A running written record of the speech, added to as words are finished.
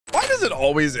Why does it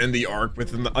always end the arc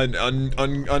with an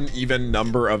uneven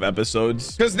number of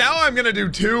episodes? Because now I'm gonna do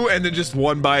 2 and then just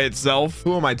 1 by itself.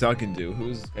 Who am I talking to?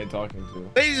 Who's I talking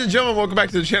to? Ladies and gentlemen, welcome back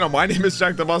to the channel. My name is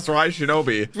JackTheBus, or Hi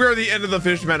Shinobi. We're at the end of the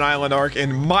Fishman Island arc,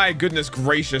 and my goodness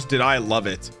gracious, did I love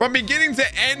it. From beginning to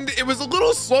end, it was a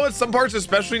little slow at some parts,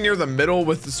 especially near the middle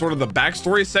with the sort of the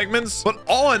backstory segments. But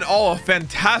all in all, a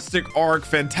fantastic arc,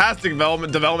 fantastic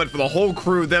development for the whole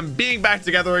crew, them being back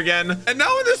together again. And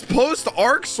now in this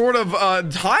post-arc sort of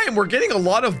time, we're getting a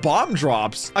lot of bomb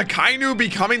drops. Akainu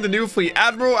becoming the new fleet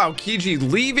admiral,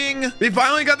 Aokiji leaving. We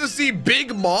finally got to see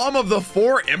Big Mom of the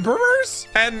 4 emperors,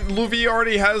 and Luffy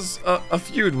already has a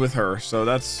feud with her, so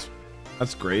that's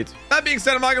great. That being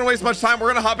said, I'm not gonna waste much time. We're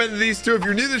gonna hop into these two. If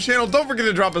you're new to the channel, don't forget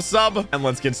to drop a sub, and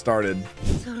let's get started.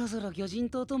 I'm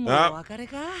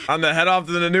gonna head off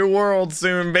to the new world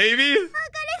soon, baby.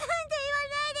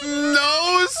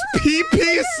 Nose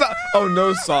pee-pee. Oh,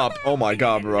 no sop. Oh my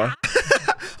god, bro. I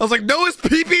was like, nose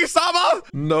pee-pee sama?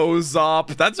 No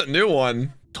zop. That's a new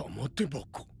one.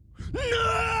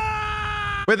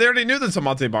 Wait, they already knew the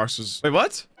Tamate box was. Wait,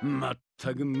 what? God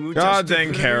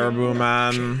dang caribou,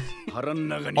 man.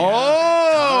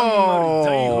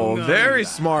 Oh, very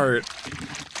smart.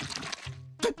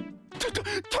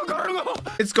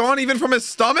 It's gone even from his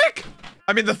stomach?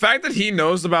 I mean, the fact that he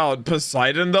knows about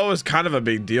Poseidon, though, is kind of a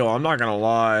big deal. I'm not gonna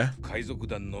lie.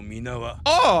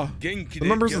 Oh, the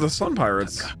members of the Sun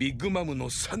Pirates.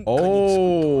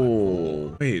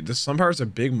 Oh, wait, the Sun Pirates are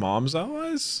Big Mom's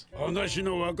allies? Oh,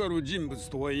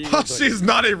 she's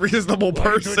not a reasonable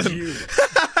person.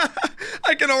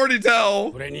 I can already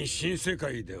tell.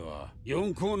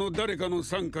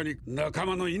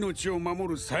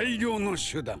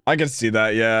 I can see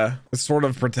that, yeah. It's sort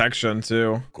of protection,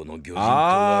 too.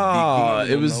 Ah,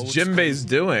 it was Jinbei's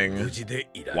doing.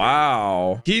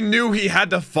 Wow. He knew he had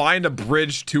to find a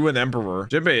bridge to an emperor.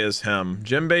 Jinbei is him.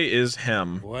 Jinbei is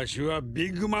him.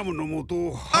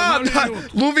 Ah,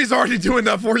 Luffy's already doing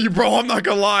that for you, bro. I'm not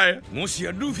gonna lie.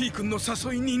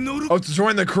 Oh, to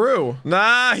join the crew.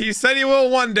 Nah, he said he will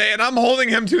one day, and I'm holding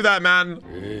him to that, man.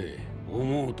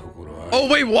 Oh,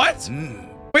 wait, what?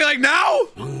 Wait, like now?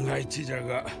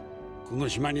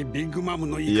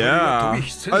 Yeah.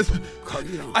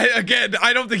 Again,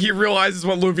 I don't think he realizes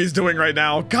what Luffy's doing right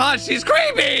now. God, she's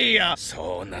creepy!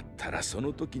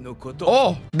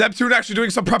 Oh, Neptune actually doing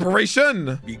some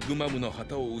preparation.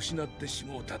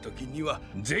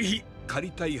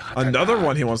 Another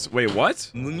one he wants. Wait,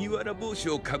 what? Oh,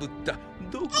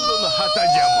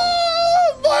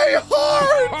 my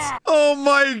heart! Oh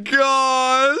my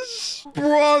gosh,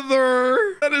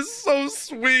 brother, that is so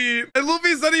sweet. And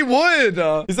Luffy said he would.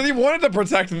 He said he wanted to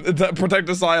protect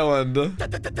this island. What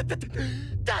happened?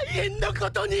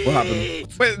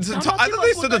 Wait, I thought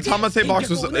they said the Tamate box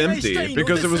was empty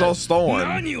because it was all stolen.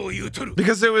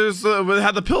 Because it was it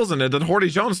had the pills in it that Horty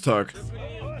Jones took.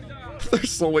 They're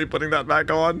slowly putting that back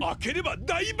on. What?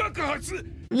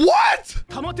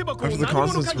 After the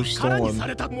constants were stolen.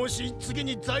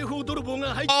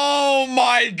 Oh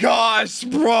my gosh,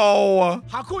 bro.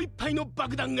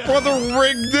 Brother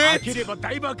rigged it.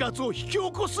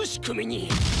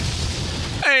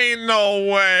 Ain't no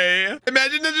way.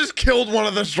 Imagine they just killed one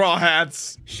of the Straw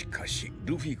Hats. They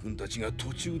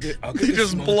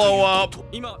just blow up.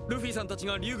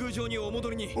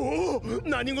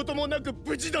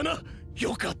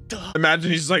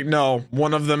 Imagine he's like, no,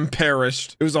 one of them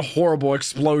perished. It was a horrible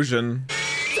explosion.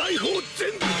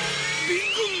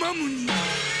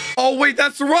 Oh, wait,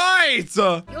 that's right.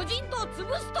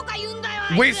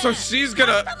 Wait, so she's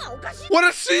gonna... What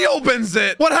if she opens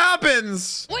it? What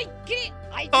happens?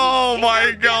 Oh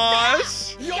my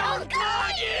gosh.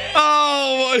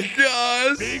 Oh my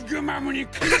gosh.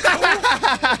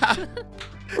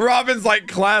 Robin's like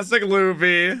classic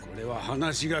Luffy.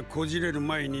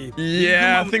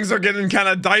 Yeah, things are getting kind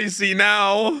of dicey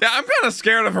now. Yeah, I'm kind of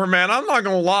scared of her, man. I'm not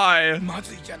gonna lie.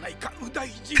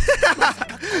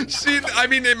 I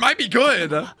mean, it might be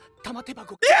good.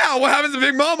 Yeah, what happens if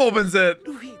Big Mom opens it?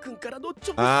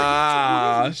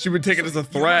 Ah, she would take it as a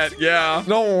threat. Yeah,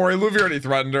 don't worry, Luffy already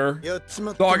threatened her.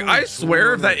 Dog, I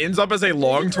swear if that ends up as a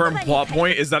long-term plot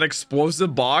point is that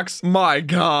explosive box, my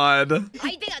god.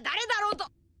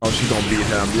 Oh, she gonna beat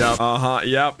him. Yep.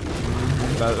 Yep.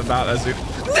 That's about as it.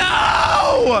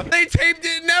 No! They taped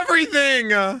it and everything.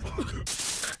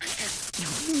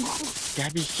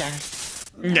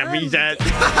 Gabby that.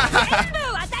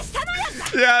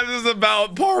 Yeah, this is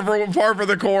about par for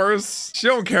the course. She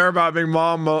don't care about Big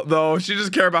Mom though. She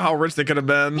just care about how rich they could have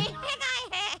been.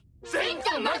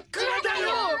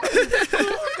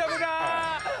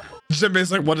 ship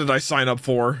is like, what did I sign up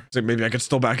for? It's like, maybe I could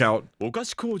still back out.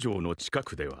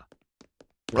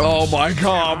 Oh my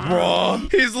god, bro.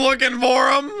 He's looking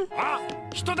for him.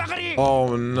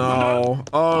 Oh no.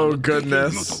 Oh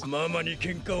goodness. Mama.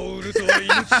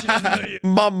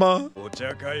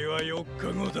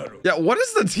 Yeah, what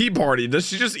is the tea party? Does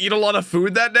she just eat a lot of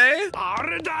food that day?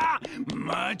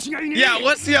 Yeah,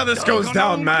 let's see how this goes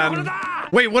down, man.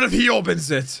 Wait, what if he opens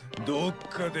it?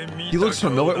 He looks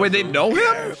familiar. Wait, they know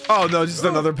him? Oh no, just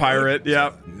another pirate.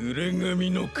 Yep.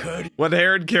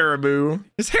 Wet-haired caribou.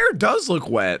 His hair does look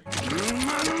wet. What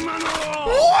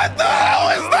the hell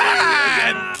is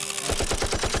that?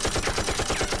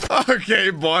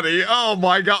 Okay, buddy. Oh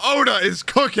my god. Oda is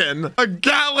cooking a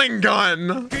Gatling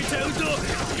gun.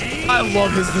 I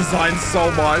love his design so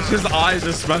much. His eyes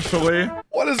especially.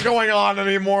 What is going on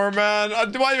anymore, man?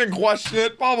 Do I even question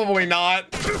it? Probably not.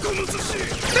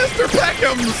 Mr.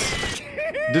 Peckham's.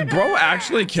 Did bro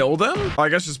actually kill them? Oh, I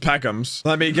guess just Peckham's.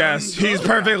 Let me guess. He's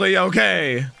perfectly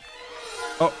okay.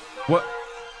 Oh, what?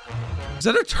 Is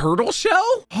that a turtle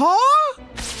shell? Huh?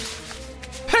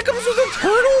 Peckham's was a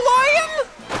turtle lion?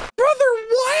 Brother,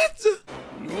 what?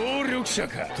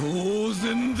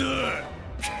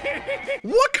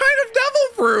 What kind of devil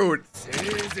fruit?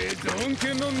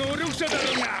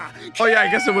 Oh yeah, I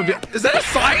guess it would be. Is that a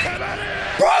sign?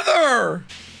 Brother!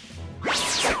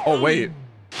 Oh wait.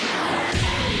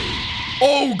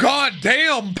 Oh god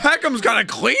damn, Peckham's got to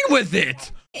clean with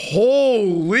it.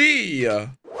 Holy.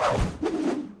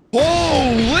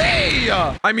 Holy!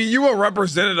 I mean, you are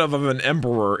representative of an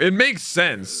emperor. It makes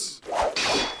sense.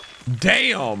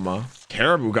 Damn.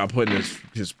 Caribou got put in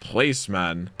his place,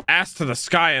 man. Ass to the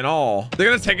sky and all. They're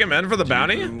gonna take him in for the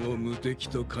bounty?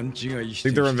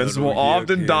 Think they're invincible?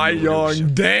 Often die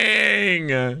young.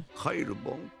 Dang.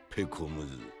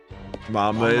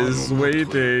 Mama is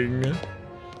waiting.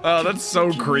 Oh, that's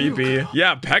so creepy.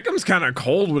 Yeah, Peckham's kind of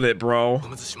cold with it, bro.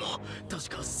 Peckham's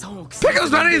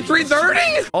bounty at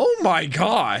 330? Oh my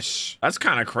gosh. That's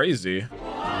kind of crazy.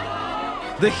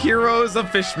 The heroes of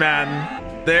Fishman.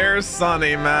 There's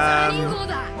Sunny,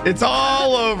 man. It's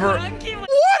all over.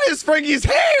 What is Frankie's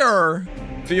hair?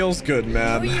 Feels good,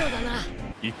 man.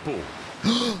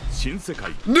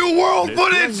 New world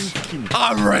footage!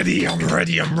 I'm ready, I'm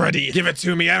ready, I'm ready. Give it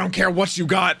to me, I don't care what you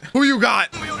got. Who you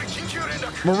got?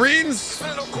 Marines?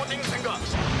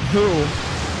 Who?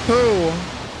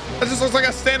 That just looks like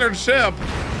a standard ship.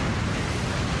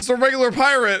 It's a regular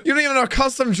pirate. You don't even have a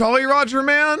custom Jolly Roger,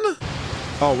 man?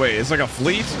 Oh, wait, it's like a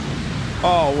fleet?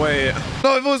 Oh, wait.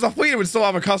 No, if it was a fleet, it would still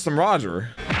have a custom Roger.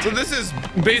 So this is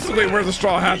basically where the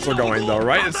Straw Hats are going, though,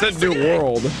 right? It said New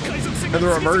World, and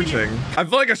they're emerging. I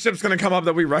feel like a ship's gonna come up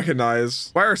that we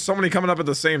recognize. Why are so many coming up at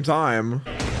the same time?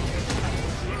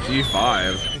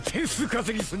 G5.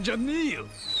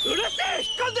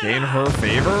 Gain her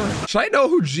favor? Should I know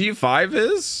who G5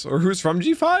 is? Or who's from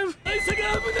G5?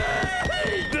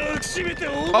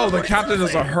 Oh, the captain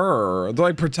is a her. They're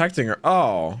like protecting her.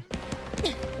 Oh.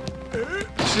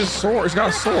 She's got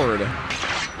a sword.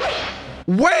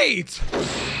 Wait!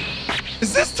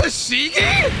 Is this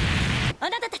Tashigi?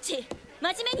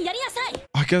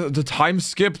 I guess the time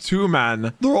skip too,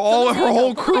 man. They're all, her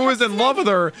whole crew is in love with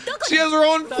her. She has her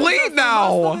own fleet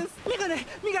now.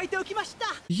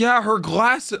 Yeah, her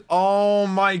glasses. Oh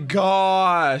my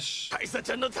gosh. That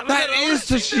is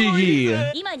Tashigi.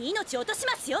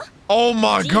 Oh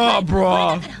my god,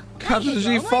 bro. Captain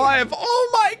G5. Oh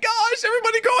my gosh,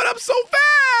 everybody going up so fast.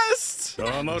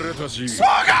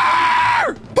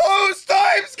 Smoker! Post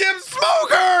time skip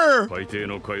Smoker!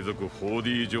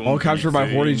 Oh, captured by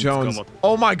Horty Jones.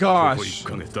 Oh my gosh.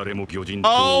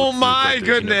 Oh my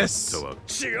goodness.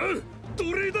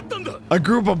 A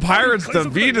group of pirates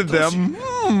defeated them.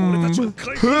 Who?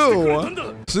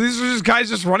 So these are just guys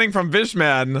just running from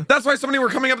Fishman. That's why so many were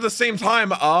coming up at the same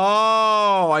time.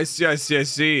 Oh, I see.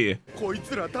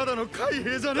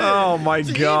 Oh my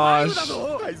gosh.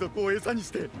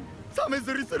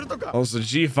 Oh, so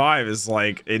G5 is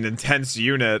like an intense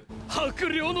unit.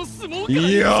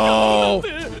 Yo!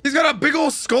 He's got a big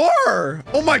old scar!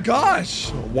 Oh my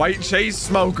gosh! White Chase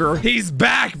Smoker. He's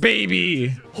back,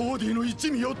 baby! Dude,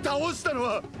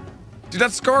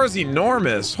 that scar is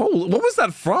enormous. Holy, what was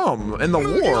that from? In the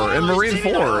war, in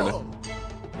Marineford.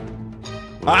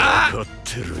 Ah!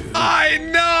 I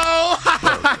know!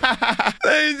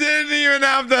 They didn't even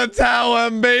have to tell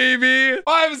him, baby.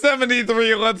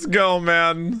 573, let's go,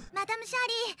 man.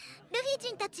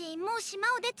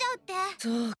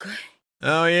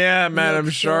 Oh yeah, Madam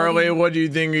Charlie, what do you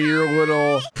think of your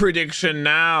little prediction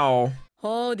now?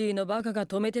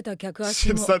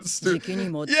 Since that's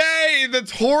stupid. Yay! The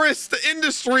tourist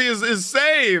industry is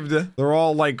saved. They're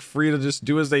all like free to just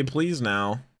do as they please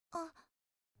now.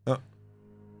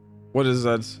 What is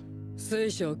that?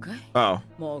 Oh.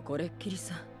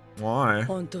 Why?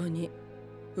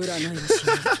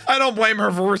 I don't blame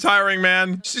her for retiring,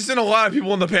 man. She's sent a lot of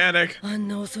people into panic.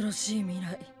 And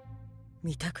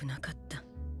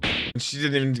she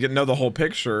didn't even get to know the whole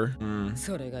picture. At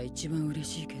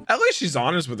least she's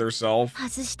honest with herself.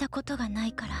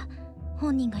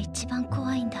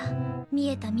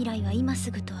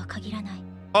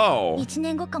 Oh.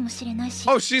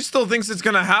 Oh, she still thinks it's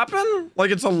gonna happen?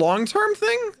 Like it's a long-term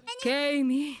thing?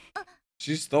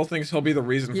 She still thinks he'll be the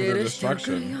reason for their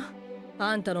destruction.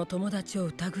 Oh.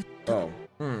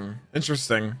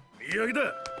 Interesting.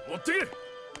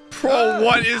 Bro,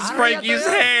 what is Frankie's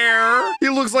hair? He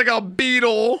looks like a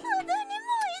beetle.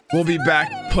 We'll be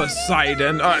back,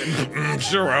 Poseidon.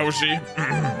 Shiroshi.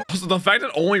 So the fact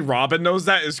that only Robin knows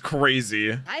that is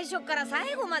crazy.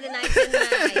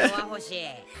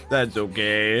 That's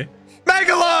okay.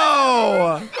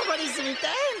 Megalo!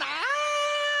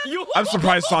 I'm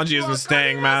surprised Sanji isn't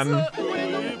staying, man.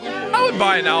 I would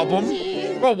buy an album.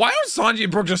 Bro, why don't Sanji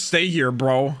and Brooke just stay here,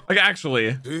 bro? Like,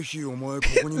 actually.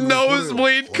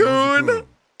 Nosebleed Kun.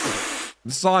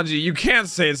 Sanji, you can't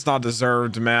say it's not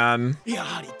deserved, man.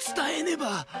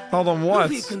 Tell them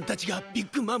what?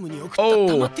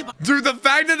 Oh, dude, the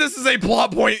fact that this is a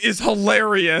plot point is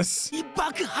hilarious.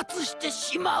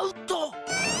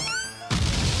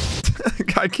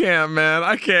 I can't, man.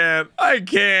 I can't.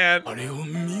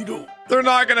 They're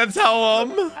not gonna tell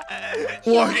him.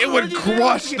 Look, it would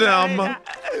crush them.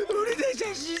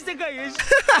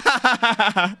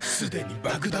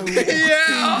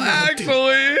 Yeah,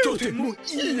 actually.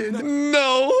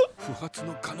 No.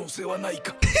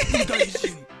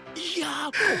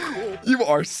 You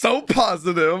are so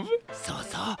positive.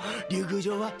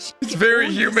 It's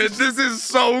very humid. This is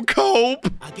so cope.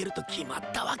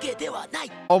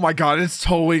 Oh my god, it's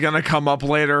totally gonna come up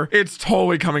later. It's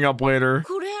totally coming up later.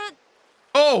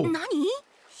 Oh!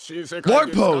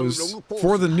 Blog pose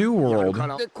for the New World.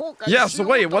 Yeah, so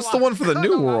wait, what's the one for the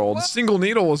New World? Single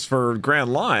needle is for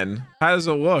Grand Line. How does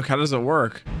it look? How does it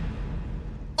work?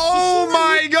 Oh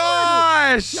my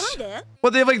gosh!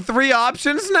 What, they have like 3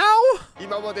 options now?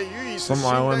 Some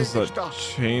islands that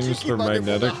change their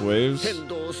magnetic waves.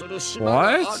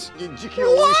 What? How does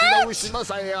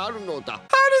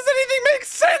anything make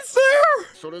sense there?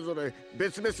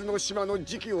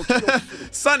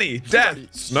 Sunny, death,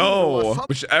 snow.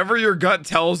 Whichever your gut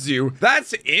tells you.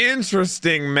 That's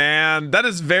interesting, man. That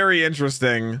is very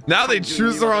interesting. Now they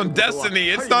choose their own destiny.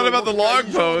 It's not about the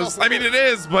log post. I mean, it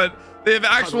is, but they have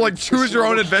actual like choose your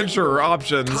own adventure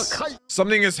options.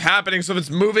 Something is happening, so if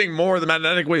it's moving more, the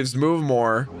magnetic waves move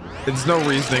more. There's no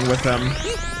reasoning with them.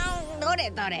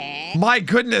 My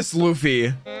goodness,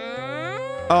 Luffy.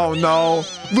 Oh no,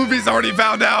 Luffy's already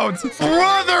found out.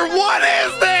 Brother, what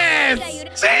is this?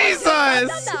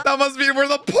 Jesus, that must be where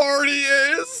the party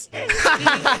is.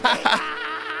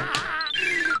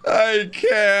 I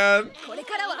can't.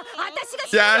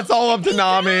 Yeah, it's all up to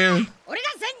Nami.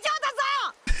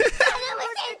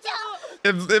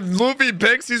 If Luffy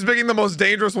picks, he's picking the most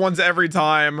dangerous ones every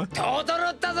time.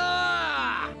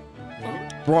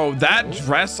 Bro, that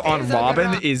dress on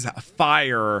Robin is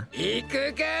fire.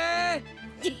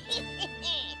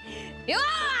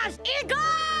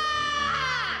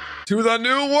 To the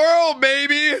new world,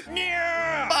 baby.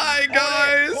 Bye,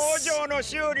 guys.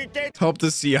 Hope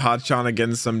to see Hachan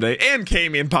again someday, and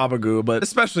Kami and Papagoo, but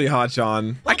especially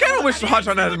Hachan. I kind of wish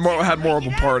Hachan had more of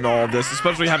a part in all of this,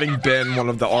 especially having been one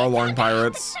of the Arlong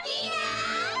pirates.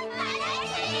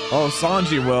 Oh,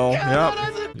 Sanji will.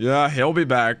 Yep. Yeah, he'll be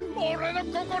back.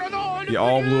 The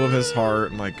all blue of his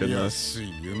heart. My goodness.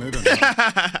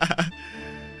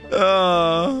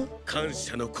 Oh,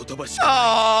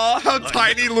 how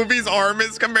tiny Luffy's arm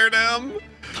is compared to him.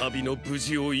 Thank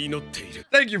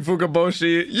you,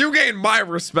 Fukaboshi. You gained my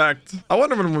respect. I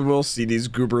wonder when we will see these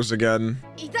goobers again.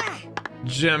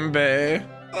 Jinbei.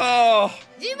 Oh,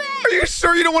 are you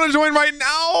sure you don't want to join right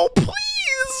now?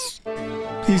 Please.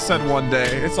 He said one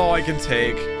day. It's all I can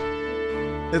take.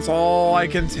 It's all I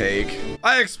can take.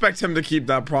 I expect him to keep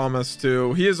that promise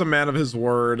too. He is a man of his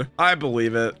word. I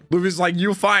believe it. Luffy's like,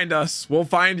 you find us. We'll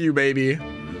find you, baby.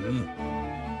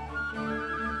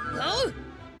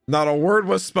 Not a word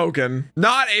was spoken.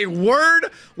 Not a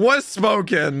word was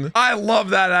spoken. I love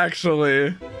that,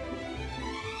 actually.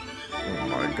 Oh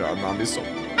my god, Nami's so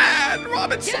mad.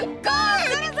 Robin's so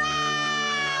mad.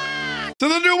 To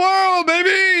the new world,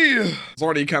 baby! There's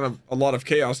already kind of a lot of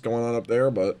chaos going on up there,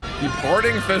 but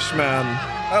departing Fishman.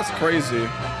 That's crazy.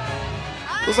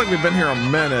 Looks like we've been here a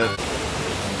minute.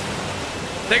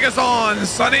 Take us on,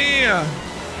 Sonny!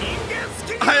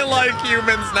 I like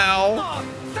humans now.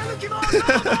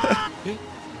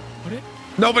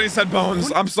 Nobody said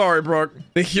Bones. I'm sorry, Brooke.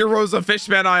 The heroes of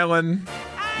Fishman Island.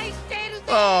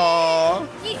 Aww.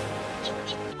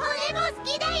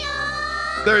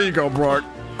 There you go, Brooke.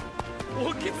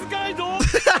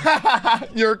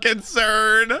 You're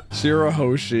concerned.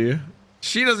 Shirahoshi.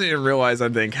 She doesn't even realize, I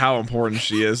think, how important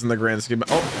she is in the grand scheme.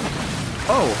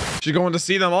 Oh, she's going to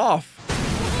see them off.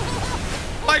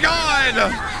 My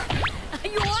God.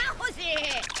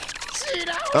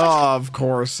 Oh, of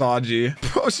course, Saji.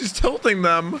 Oh, she's tilting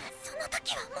them.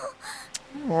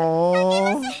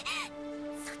 Oh.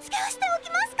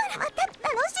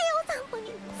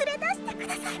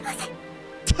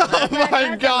 Oh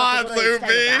my God,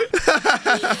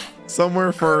 Luffy.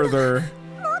 Somewhere further.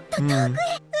 Oh. No.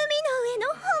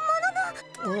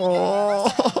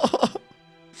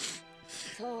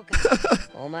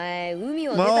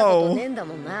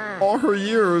 All her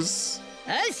years.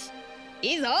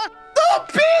 The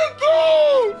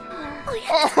pinky!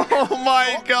 Oh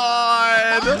my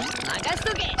God.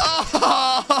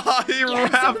 Oh, he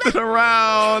wrapped it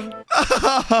around.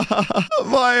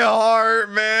 My heart,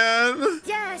 man.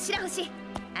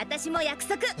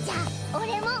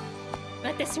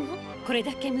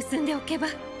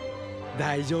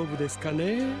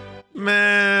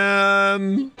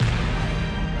 Man.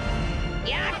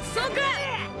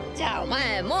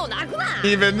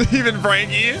 Even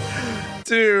Frankie.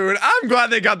 Dude, I'm glad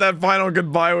they got that final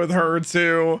goodbye with her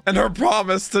too, and her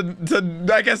promise to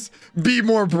I guess be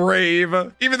more brave,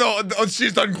 even though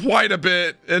she's done quite a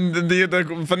bit in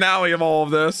the finale of all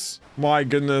of this. My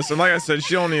goodness. And like I said,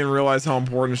 she don't even realize how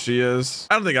important she is.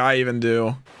 I don't think I even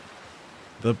do.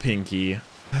 The pinky.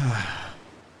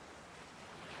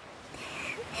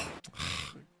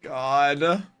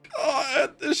 God,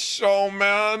 this show,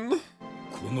 man.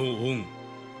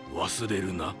 That's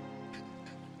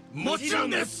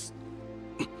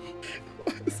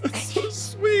so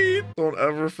sweet. Don't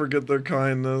ever forget their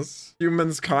kindness.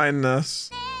 Humans' kindness.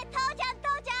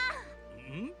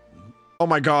 Oh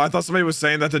my God, I thought somebody was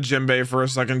saying that to Jinbei for a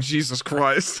second. Jesus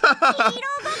Christ. I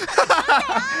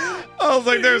was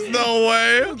like, there's no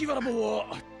way.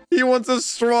 He wants a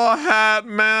straw hat,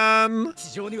 man.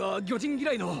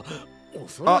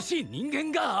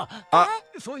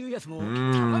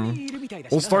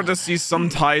 We'll start to see some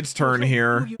tides turn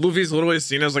here. Luffy's literally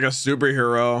seen as like a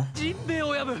superhero.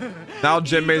 Now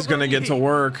Jinbei's gonna get to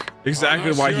work.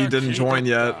 Exactly why he didn't join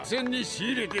yet.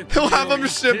 He'll have him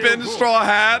ship in straw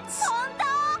hats.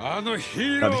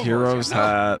 That hero's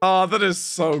hat. Oh, that is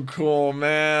so cool,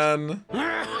 man.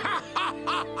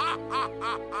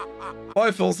 Oh,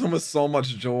 I fills him with so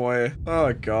much joy.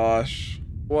 Oh gosh.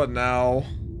 What now?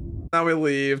 Now we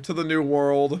leave to the new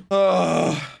world.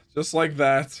 Just like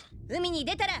that.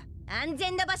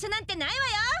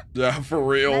 Yeah, for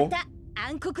real.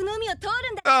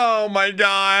 Oh my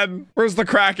God. Where's the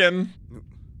Kraken?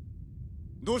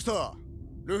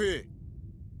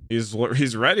 He's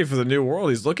ready for the new world.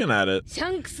 He's looking at it.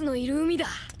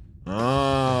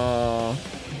 Oh.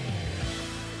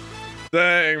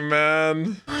 Dang,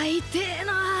 man.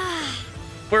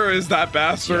 Where is that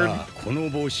bastard? All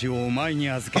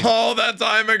that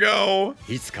time ago.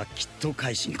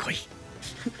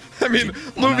 I mean,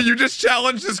 Luffy, you just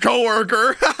challenged his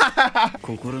coworker. Bro,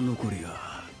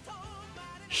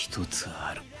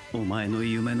 why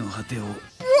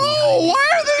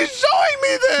are they showing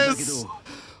me this?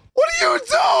 What are you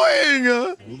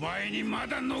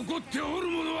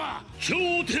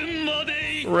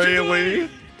doing? Really?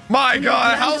 My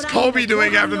God, how's Kobe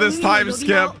doing after this time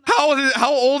skip?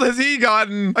 How old has he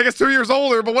gotten? I guess 2 years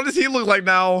older, but what does he look like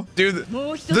now? Dude,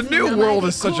 the new world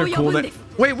is such a cool name.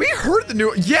 Wait, we heard the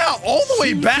new, yeah, all the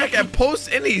way back at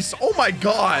Post Innies. Oh my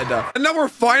God. And now we're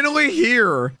finally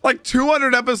here, like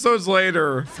 200 episodes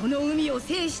later.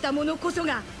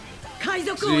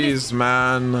 Jeez,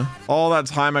 man. All that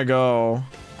time ago.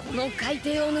 Wait for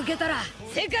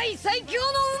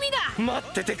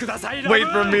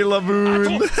me,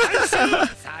 Laboon.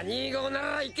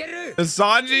 And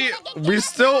Sanji, we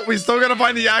still gotta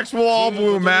find the actual All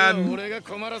Blue, man.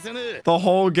 The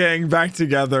whole gang back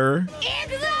together.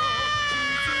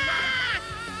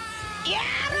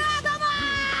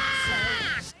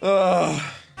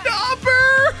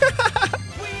 Chopper!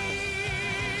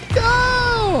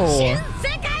 Go!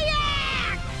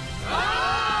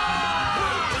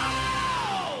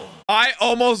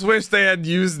 almost wish they had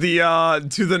used the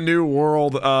to the new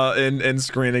world in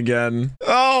screen again.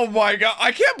 Oh my god,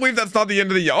 I can't believe that's not the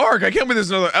end of the arc. I can't believe there's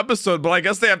another episode, but I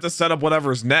guess they have to set up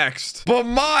whatever's next. But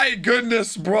my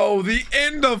goodness, bro, the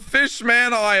end of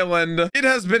Fishman Island. It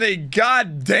has been a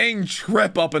god dang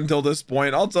trip up until this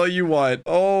point. I'll tell you what.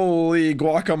 Holy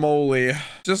guacamole.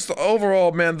 Just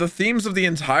overall, man, the themes of the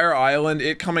entire island,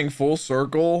 it coming full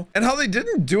circle, and how they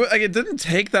didn't do it, like it didn't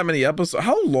take that many episodes.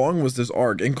 How long was this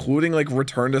arc, including like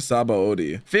Return to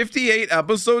Sabaody? 58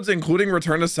 episodes, including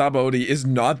Return to Sabaody, is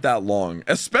not that long,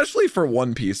 especially for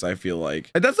One Piece, I feel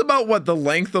like. And that's about what, the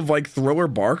length of like Thriller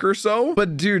Bark or so?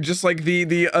 But dude, just like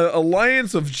the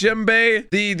alliance of Jinbei,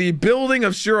 the building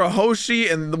of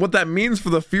Shirahoshi, and what that means for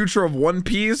the future of One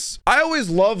Piece. I always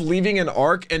love leaving an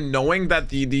arc and knowing that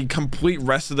the complete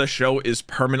rest of the show is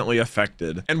permanently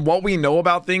affected, and what we know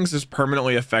about things is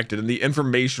permanently affected, and the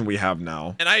information we have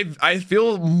now. And I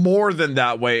feel more than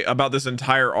that way about this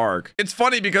entire arc. It's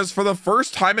funny because for the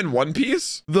first time in One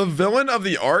Piece, the villain of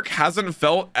the arc hasn't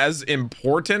felt as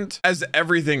important as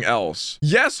everything else.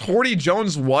 Yes, Horty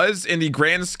Jones was in the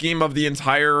grand scheme of the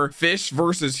entire fish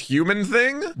versus human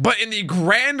thing, but in the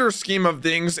grander scheme of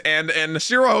things, and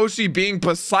Shirahoshi being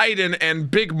Poseidon and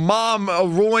Big Mom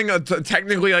ruling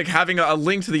technically like having a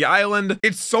link to the island,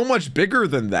 it's so much bigger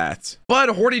than that. But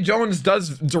Horty Jones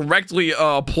does directly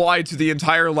apply to the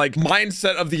entire like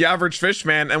mindset of the average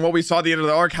fishman, and what we saw at the end of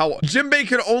the arc, how Jinbei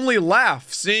could only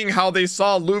laugh seeing how they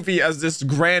saw Luffy as this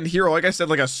grand hero, like I said,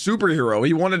 like a superhero.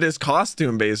 He wanted his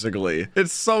costume basically.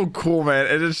 It's so cool, man,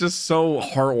 and it's just so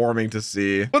heartwarming to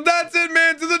see. But that's it,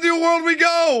 man. To the new world we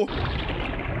go.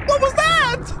 What was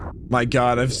that? My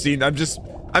god,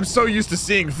 I'm so used to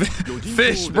seeing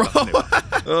fish, bro.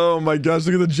 Oh my gosh,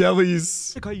 look at the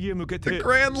jellies. The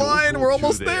Grand Line, we're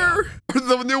almost there.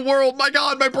 The new world, my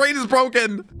god, my brain is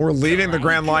broken. We're leaving the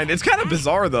Grand Line. It's kind of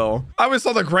bizarre though. I always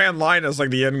saw the Grand Line as like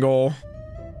the end goal.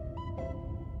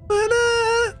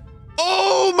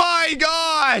 Oh my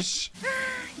gosh.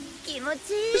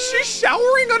 Is she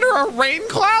showering under a rain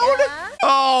cloud?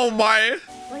 Oh my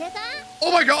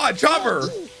god, Chopper.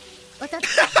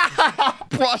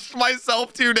 Brushed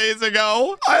myself 2 days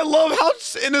ago. I love how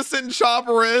innocent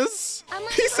Chopper is.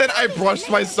 He said I brushed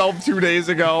myself 2 days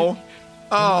ago.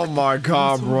 Oh my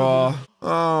god, bro.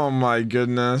 Oh my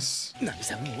goodness. Alright,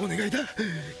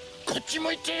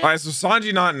 so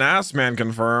Sanji not an ass man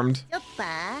confirmed.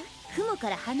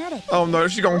 Oh no,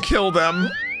 she's gonna kill them.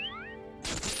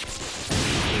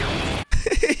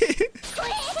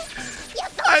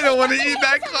 I don't want to eat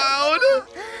that cloud.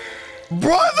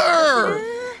 Brother!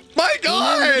 My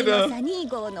god!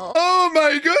 Oh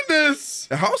my goodness!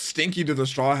 How stinky do the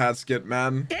Straw Hats get,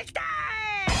 man?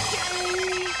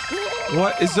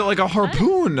 What? Is it like a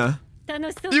harpoon?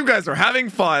 You guys are having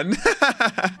fun.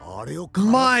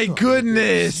 My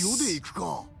goodness!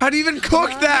 How do you even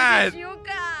cook that?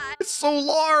 It's so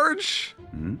large.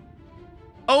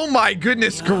 Oh my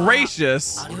goodness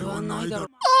gracious.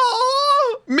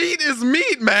 Oh, meat is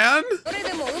meat, man.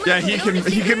 Yeah, he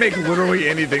can make literally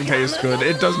anything taste good.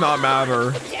 It does not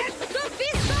matter.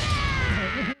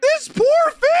 This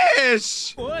poor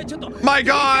fish. My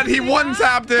god, he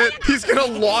one-tapped it. He's gonna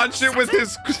launch it with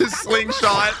his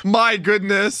slingshot. My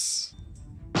goodness.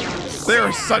 They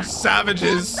are such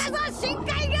savages.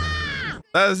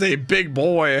 That is a big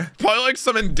boy. Probably like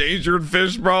some endangered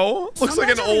fish, bro. Looks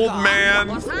like an old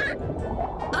man.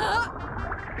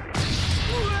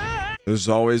 There's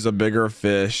always a bigger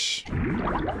fish. What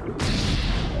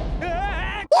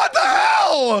the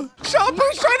hell?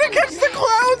 Chopper's trying to catch the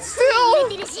cloud still.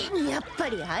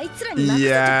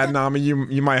 Yeah, Nami,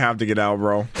 you might have to get out,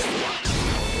 bro.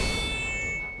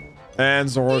 And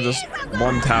Zoro just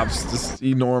one taps this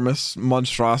enormous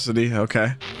monstrosity.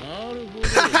 Okay.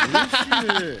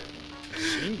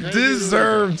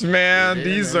 Deserved, man.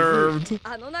 Deserved.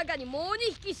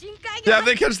 Yeah, if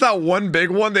they catch that one big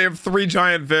one, they have 3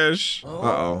 giant fish.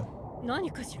 Uh-oh.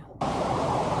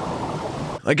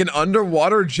 Like an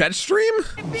underwater jet stream?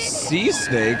 Sea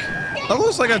snake? That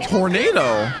looks like a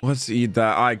tornado. Let's eat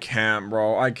that. I can't,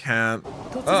 bro. I can't.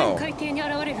 Oh.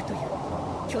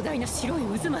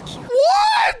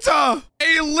 What?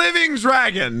 A living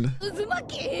dragon.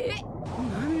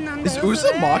 Is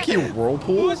Uzumaki a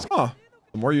whirlpool? Huh.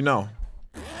 The more you know.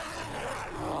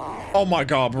 Oh my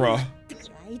god, bro.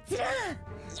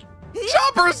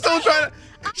 Chopper's still trying to...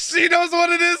 She knows what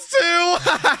it is too.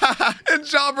 And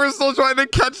Chopper's still trying to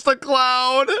catch the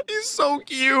cloud. He's so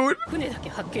cute.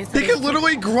 He can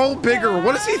literally grow bigger.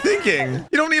 What is he thinking?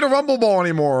 You don't need a rumble ball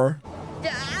anymore.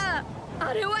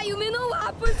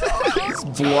 He's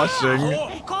blushing.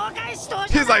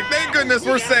 He's like, thank goodness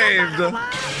we're saved.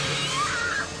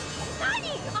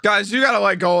 Guys, you gotta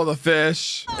let go of the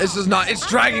fish. It's just not, it's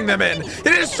dragging them in. It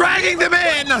is dragging them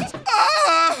in.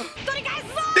 Ah!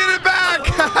 Get it back.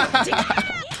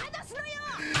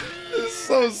 It's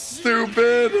so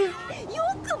stupid.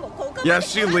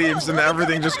 Yes, she leaves and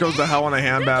everything just goes to hell in a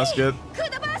handbasket.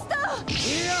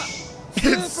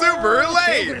 It's super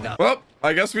late. Well,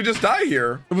 I guess we just die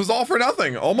here. It was all for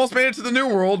nothing. Almost made it to the new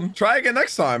world. Try again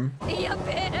next time.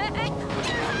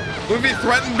 Luffy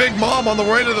threatened Big Mom on the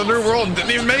way to the new world and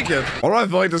didn't even make it. Why do I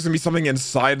feel like there's gonna be something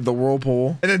inside the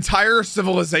whirlpool? An entire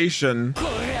civilization. The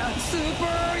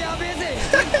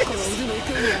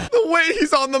way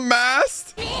he's on the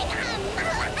mast.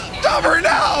 Stop her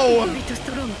now!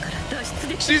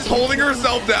 She's holding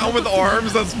herself down with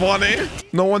arms. That's funny.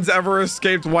 No one's ever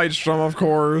escaped Whitestrom, of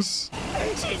course.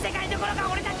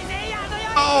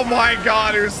 Oh my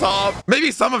god, Usopp.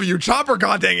 Maybe some of you, Chopper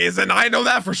goddamn isn't. I know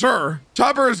that for sure.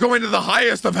 Chopper is going to the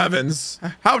highest of heavens.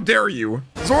 How dare you?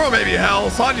 Zoro maybe hell.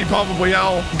 Sanji probably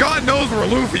hell. God knows where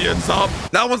Luffy ends up.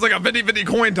 That one's like a 50-50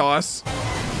 coin toss.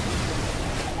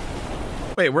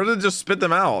 Wait, where did it just spit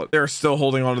them out? They're still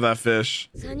holding onto that fish.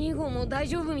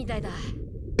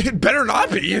 It better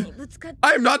not be.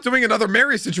 I am not doing another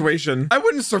Mary situation. I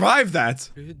wouldn't survive that.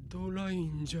 I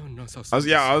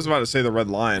was about to say the red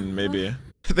line, maybe.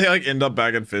 They like end up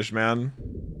back in Fishman.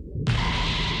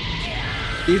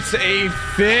 It's a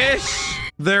fish?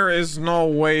 There is no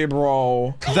way,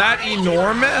 bro. That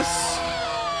enormous?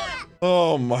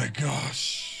 Oh my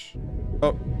gosh.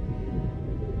 Oh,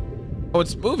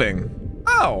 it's moving.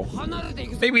 Oh,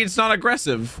 maybe it's not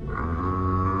aggressive.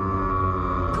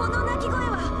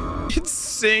 It's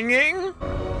singing?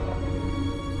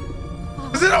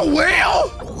 Is it a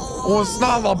whale? Oh, it's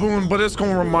not Laboon, but it's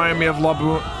gonna remind me of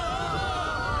Laboon.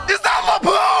 Is that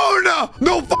Laboon?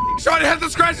 No fucking shot, it had the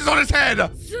scratches on his head.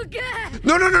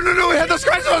 No, it had the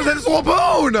scratches on his head, it's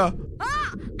Laboon.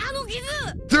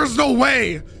 There's no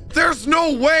way. There's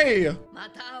no way.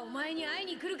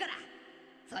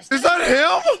 Is that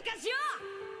him?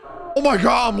 Oh my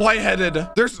god, I'm lightheaded.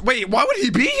 Wait, why would he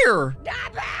be here?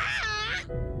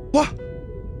 What?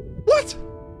 What?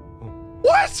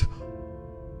 What?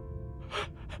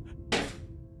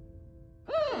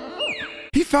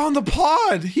 He found the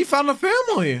pod. He found a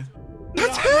family.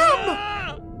 That's him.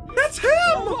 That's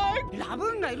him.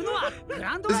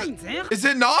 Is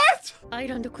it not?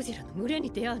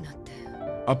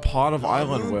 A pod of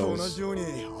island whales.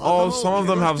 Oh, some of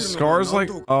them have scars like...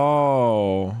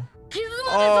 Oh.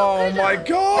 Oh my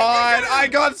god, I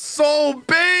got so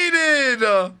baited!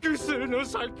 He's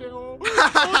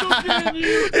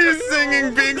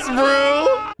singing Binks Brew.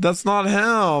 That's not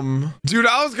him. Dude,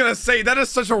 I was gonna say, that is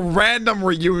such a random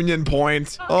reunion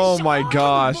point. Oh my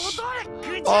gosh.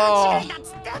 Oh,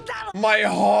 my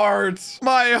heart.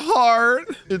 My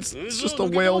heart. It's just a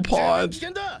whale pod.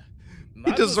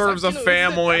 He deserves a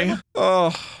family.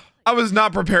 Oh, I was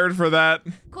not prepared for that.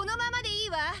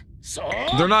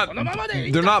 They're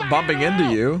not bumping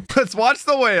into you. Let's watch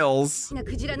the whales.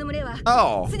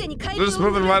 Oh, they're just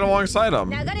moving right alongside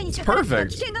them. It's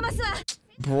perfect.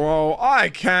 Bro, I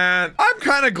can't. I'm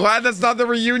kind of glad that's not the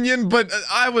reunion, but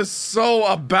I was so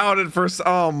about it for...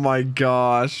 Oh my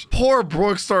gosh. Poor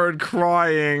Brooke started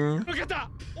crying.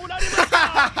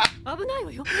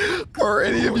 Are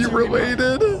any of you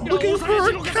related? Looking for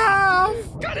a calf.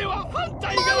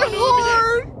 My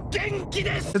heart.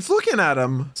 It's looking at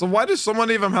him. So why does so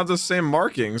many of them have the same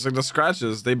markings? Like the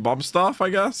scratches, they bump stuff, I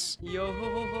guess.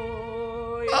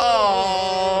 Oh.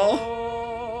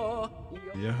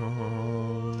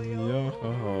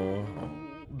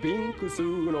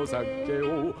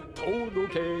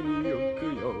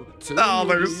 Oh,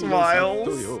 their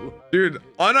smiles. Dude,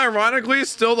 unironically,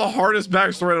 still the hardest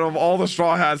backstory of all the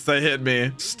Straw Hats that hit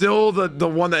me. Still the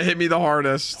one that hit me the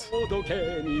hardest.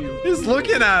 He's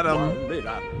looking at him.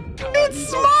 It's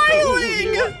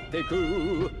smiling!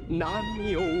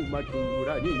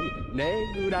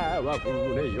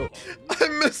 I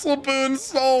miss Laboon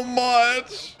so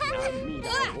much.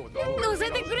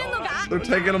 They're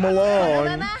taking him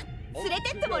along.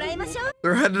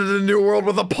 They're headed to the new world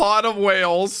with a pod of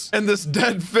whales and this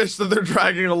dead fish that they're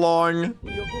dragging along.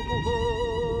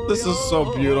 This is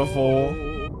so beautiful.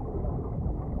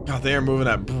 God, they are moving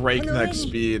at breakneck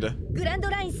speed.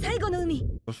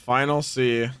 The final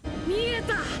sea.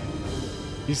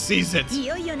 He sees it.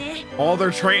 All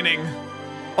their training.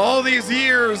 All these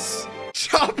years.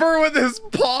 Chopper with his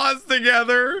paws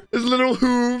together. His little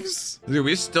hooves. Dude,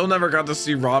 we still never got to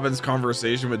see Robin's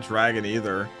conversation with Dragon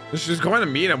either. She's going to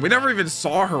meet him. We never even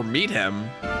saw her meet him.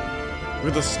 Look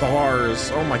at the stars.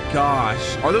 Oh my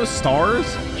gosh. Are those stars?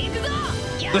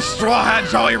 The Straw Hat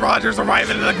Jolly Rogers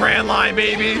arriving in the Grand Line,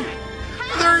 baby.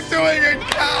 They're doing a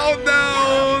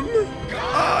countdown.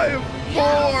 5,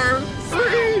 4,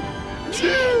 3,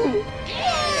 2,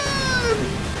 1.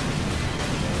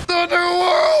 The new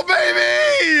world,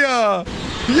 baby!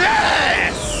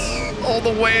 Yes! All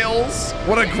the whales.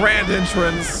 What a grand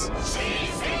entrance.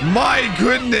 My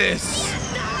goodness.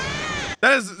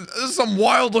 That is some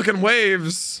wild looking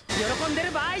waves.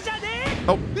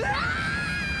 Oh.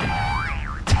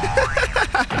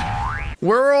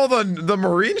 Where are all the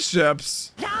marine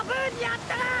ships?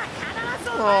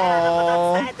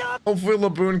 Oh, hopefully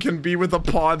Laboon can be with the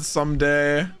pod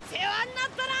someday.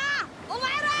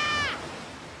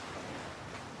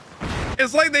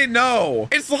 It's like they know.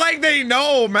 It's like they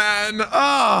know, man.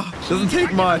 Ah, doesn't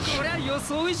take much.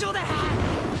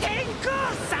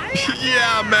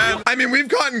 Yeah, man. I mean, we've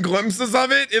gotten glimpses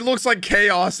of it. It looks like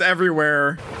chaos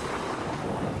everywhere.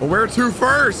 Well, where to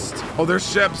first? Oh, there's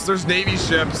ships. There's Navy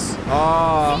ships.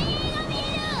 Ah.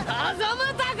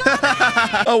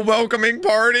 A welcoming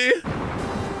party.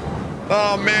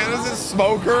 Oh, man. Is it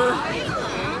Smoker?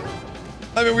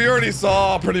 I mean, we already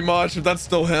saw pretty much if that's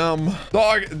still him.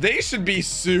 Dog, they should be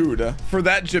sued for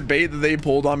that debate that they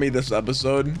pulled on me this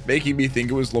episode, making me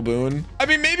think it was Laboon. I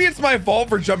mean, maybe it's my fault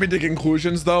for jumping to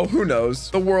conclusions, though. Who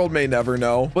knows? The world may never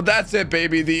know. But that's it,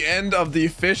 baby. The end of the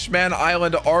Fishman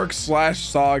Island arc /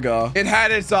 saga. It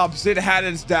had its ups. It had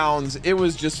its downs. It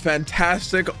was just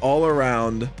fantastic all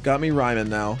around. Got me rhyming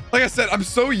now. Like I said, I'm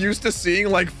so used to seeing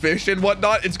like fish and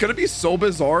whatnot. It's going to be so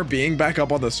bizarre being back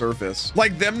up on the surface.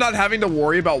 Like them not having to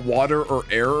worry about water or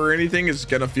air or anything is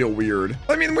gonna feel weird.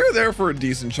 I mean, we were there for a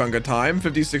decent chunk of time,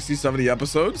 50, 60, 70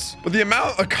 episodes, but the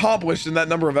amount accomplished in that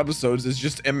number of episodes is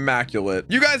just immaculate.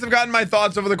 You guys have gotten my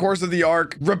thoughts over the course of the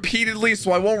arc repeatedly,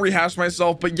 so I won't rehash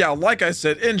myself, but yeah, like I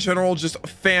said, in general, just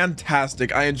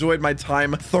fantastic. I enjoyed my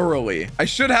time thoroughly. I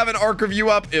should have an arc review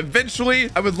up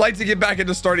eventually. I would like to get back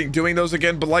into starting doing those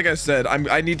again, but like I said,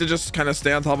 I need to just kind of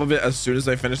stay on top of it as soon as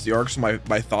I finish the arc, so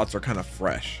my thoughts are kind of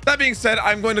fresh. That being said,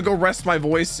 I'm going to go rest my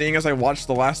voice, seeing as I watched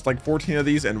the last like 14 of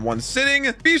these in one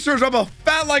sitting. Be sure to drop a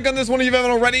fat like on this one if you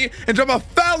haven't already, and drop a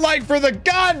fat like for the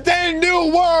goddamn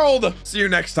new world. See you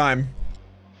next time.